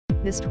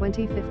This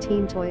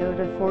 2015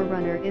 Toyota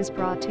 4Runner is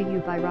brought to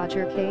you by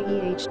Roger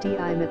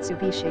KEHDI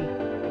Mitsubishi.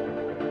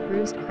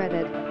 Bruised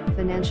credit,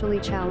 financially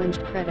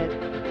challenged credit,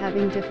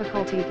 having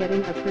difficulty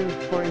getting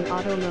approved for an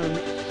auto loan,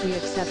 we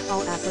accept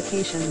all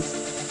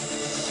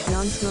applications.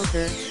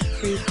 Non-smoker,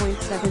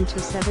 3.7 to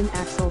 7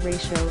 axle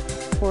ratio,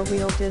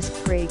 4-wheel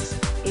disc brakes,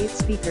 8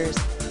 speakers,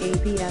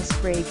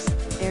 ABS brakes,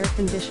 air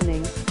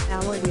conditioning,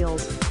 alloy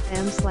wheels,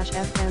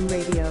 AM/FM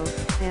radio,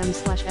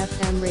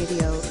 AM/FM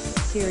radio,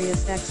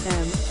 Sirius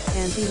XM,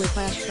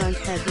 anti-whiplash front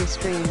head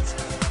restraints,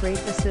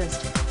 brake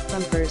assist,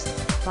 bumpers,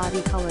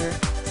 body color,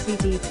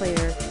 CD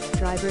player,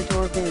 driver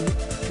door bin,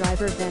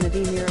 driver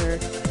vanity mirror,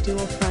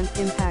 dual front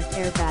impact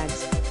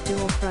airbags,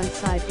 dual front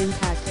side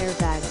impact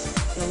airbags,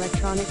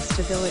 electronic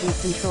stability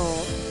control,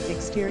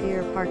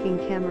 exterior parking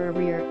camera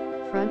rear,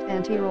 front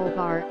anti-roll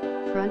bar,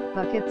 front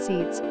bucket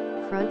seats,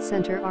 front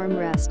center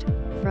armrest,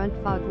 front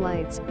fog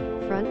lights,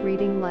 front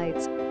reading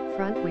lights,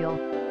 front wheel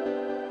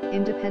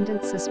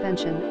independent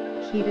suspension,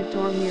 heated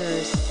door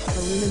mirrors,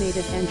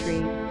 illuminated entry,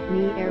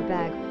 knee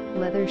airbag,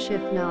 leather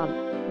shift knob,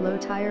 low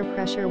tire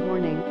pressure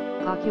warning,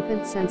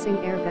 occupant sensing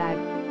airbag,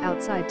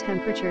 outside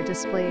temperature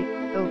display,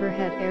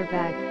 overhead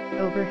airbag,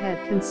 overhead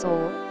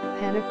console,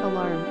 panic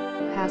alarm,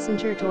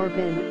 passenger door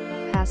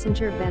bin,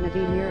 passenger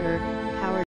vanity mirror, power